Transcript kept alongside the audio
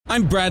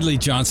I'm Bradley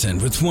Johnson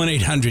with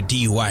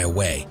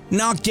 1-800-DUI-AWAY.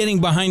 Not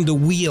getting behind the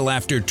wheel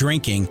after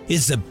drinking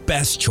is the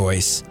best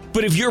choice.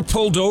 But if you're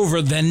pulled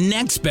over, the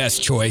next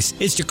best choice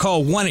is to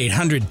call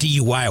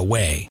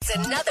 1-800-DUI-AWAY. It's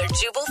another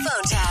Jubal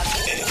phone tab.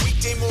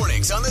 Weekday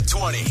mornings on the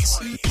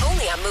 20s.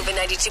 Only on Moving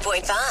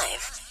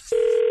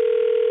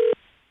 92.5.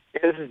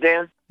 This is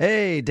Dan.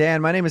 Hey,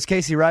 Dan. My name is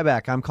Casey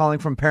Ryback. I'm calling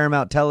from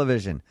Paramount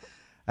Television.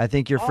 I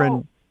think your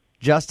friend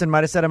Justin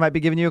might have said I might be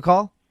giving you a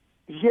call.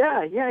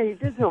 Yeah, he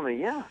did tell me,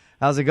 yeah.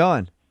 How's it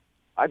going?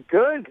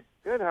 Good.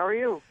 How are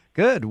you?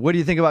 Good. What do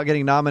you think about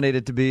getting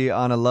nominated to be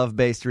on a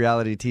love-based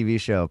reality TV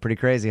show? Pretty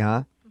crazy,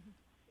 huh?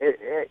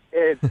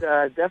 It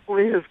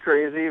definitely is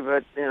crazy,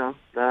 but,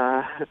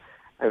 I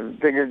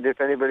figured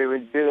if anybody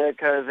would do that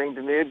kind of thing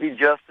to me, it'd be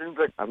Justin,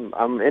 but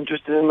I'm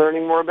interested in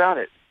learning more about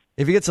it.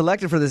 If you get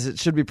selected for this, it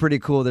should be pretty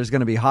cool. There's going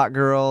to be hot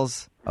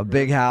girls, a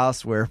big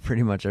house where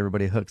pretty much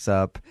everybody hooks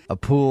up, a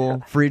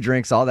pool, free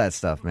drinks, all that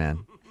stuff,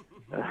 man.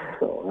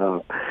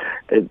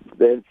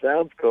 It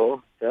sounds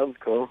cool. I'm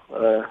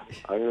a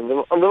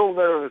little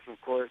nervous,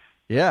 of course.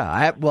 Yeah,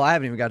 I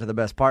haven't even got to the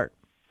best part.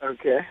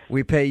 Okay.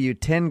 We pay you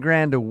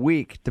 $10,000 a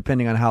week,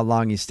 depending on how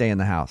long you stay in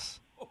the house.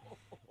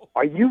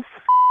 Are you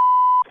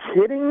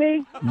kidding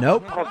me?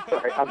 Nope. I'm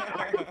sorry.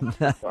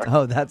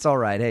 Oh, that's all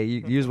right. Hey,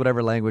 you use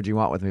whatever language you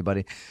want with me,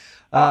 buddy.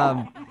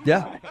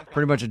 Yeah,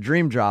 pretty much a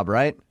dream job,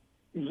 right?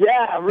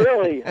 Yeah,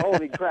 really.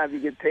 Holy crap, you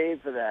get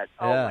paid for that.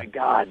 Oh, Yeah. my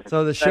God.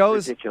 So That's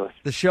ridiculous.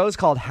 the show's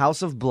called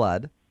House of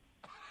Blood.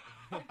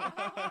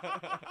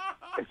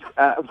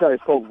 I'm sorry,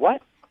 it's called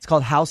what? It's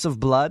called House of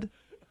Blood.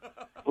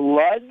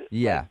 Blood?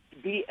 Yeah.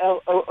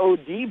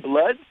 B-L-O-O-D,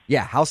 blood?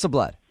 Yeah, House of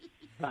Blood.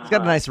 It's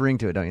got a nice ring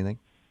to it, don't you think?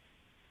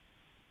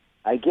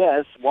 I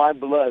guess. Why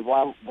blood?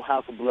 Why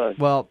House of Blood?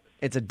 Well,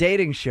 it's a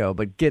dating show,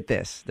 but get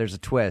this. There's a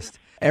twist.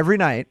 Every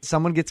night,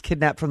 someone gets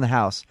kidnapped from the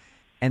house,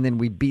 and then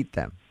we beat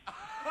them.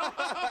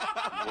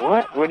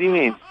 What? What do you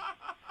mean?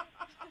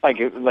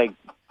 Like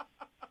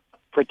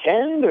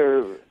pretend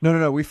or?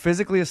 No. We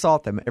physically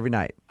assault them every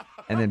night,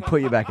 and then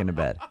put you back into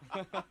bed.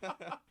 I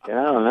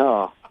don't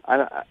know.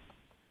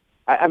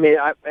 I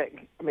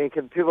mean,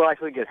 can people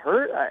actually get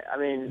hurt?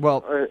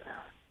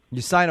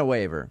 You sign a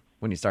waiver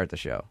when you start the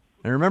show.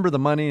 And remember the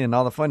money and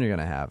all the fun you're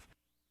going to have.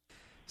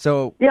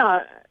 So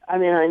yeah, I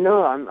mean, I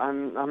know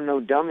I'm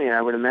no dummy.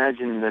 I would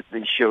imagine that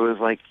these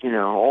shows, like,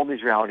 all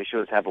these reality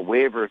shows have a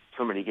waiver if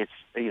somebody gets,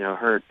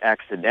 hurt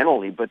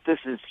accidentally. But this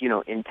is,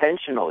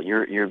 intentional.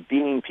 You're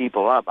beating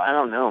people up. I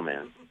don't know,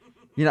 man.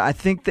 I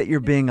think that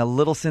you're being a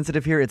little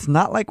sensitive here. It's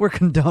not like we're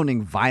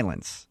condoning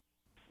violence.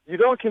 You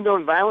don't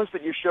condone violence,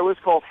 but your show is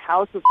called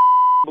House of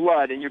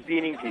Blood, and you're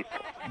beating people.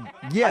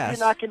 Yes.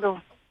 You're not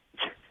condone.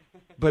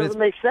 But doesn't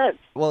make sense.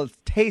 Well, it's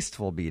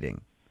tasteful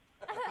beating.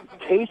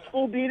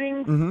 Tasteful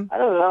beating? Mm-hmm. I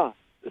don't know.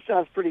 This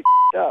sounds pretty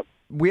up.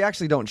 We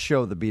actually don't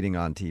show the beating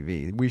on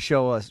TV. We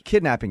show us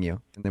kidnapping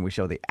you, and then we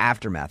show the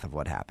aftermath of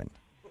what happened.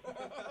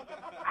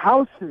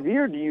 How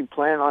severe do you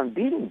plan on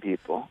beating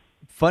people?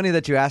 Funny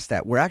that you asked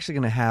that. We're actually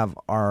going to have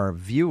our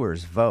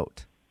viewers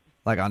vote,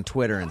 like on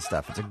Twitter and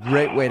stuff. It's a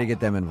great way to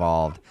get them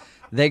involved.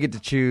 They get to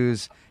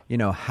choose,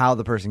 how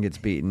the person gets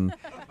beaten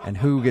and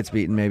who gets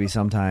beaten maybe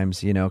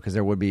sometimes, because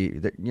there would be,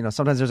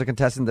 sometimes there's a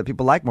contestant that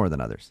people like more than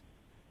others.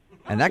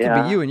 And that could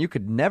be you, and you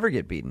could never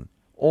get beaten.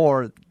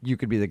 Or you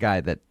could be the guy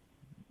that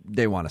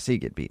they want to see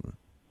get beaten.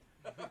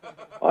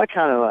 Well, I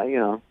kind of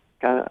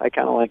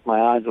like my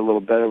odds a little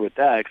better with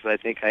that because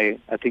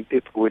I think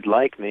people would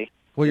like me.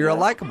 Well, you're a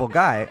likable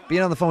guy.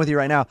 Being on the phone with you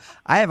right now,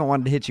 I haven't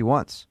wanted to hit you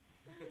once.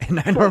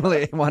 And I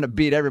normally want to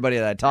beat everybody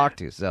that I talk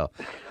to. So,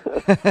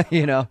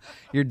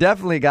 you're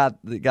definitely got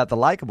the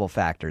likable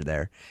factor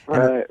there.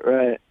 And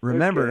right.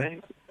 Remember,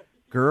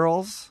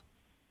 girls,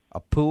 a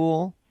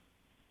pool,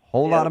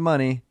 whole lot of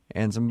money,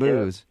 and some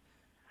booze.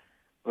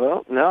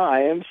 Well, no, I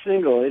am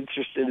single,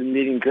 interested in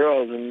meeting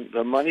girls, and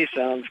the money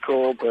sounds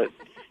cool, but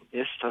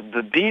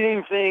the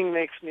beating thing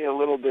makes me a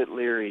little bit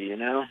leery,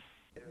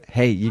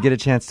 Hey, you get a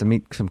chance to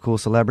meet some cool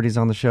celebrities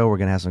on the show. We're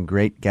going to have some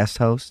great guest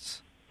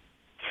hosts.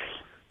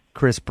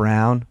 Chris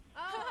Brown.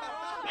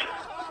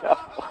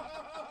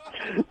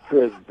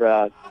 Chris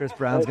Brown. Chris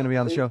Brown's going to be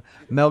on the show.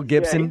 Mel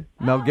Gibson.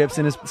 Mel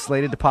Gibson is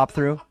slated to pop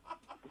through.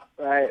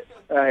 Right.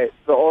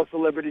 So all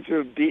celebrities who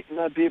have beaten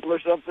up people or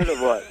something, or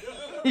what?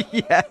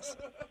 Yes.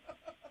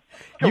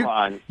 Come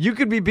on. You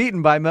could be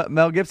beaten by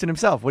Mel Gibson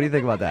himself. What do you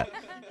think about that?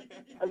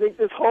 I think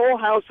this whole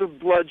House of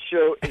Blood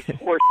show is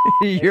horse.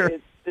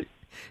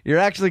 You're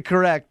actually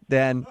correct,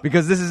 Dan,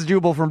 because this is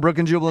Jubal from Brook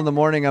and Jubal in the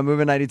Morning. I'm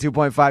moving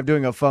 92.5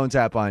 doing a phone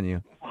tap on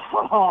you.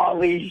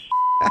 Holy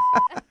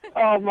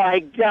oh, my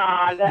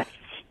God. That's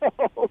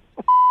so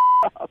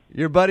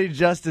Your buddy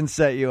Justin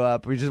set you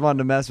up. We just wanted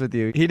to mess with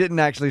you. He didn't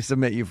actually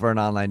submit you for an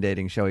online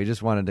dating show. He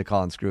just wanted to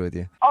call and screw with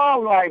you.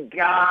 Oh, my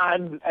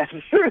God. As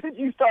soon as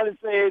you started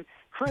saying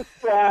Chris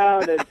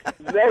Brown and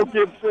Mel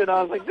Gibson,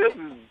 I was like, this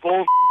is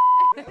bullshit.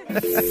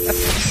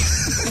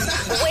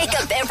 Wake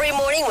up every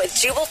morning with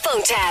Jubal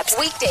phone tabs.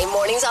 Weekday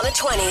mornings on the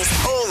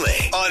 20s.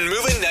 Only on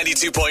Moving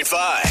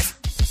 92.5.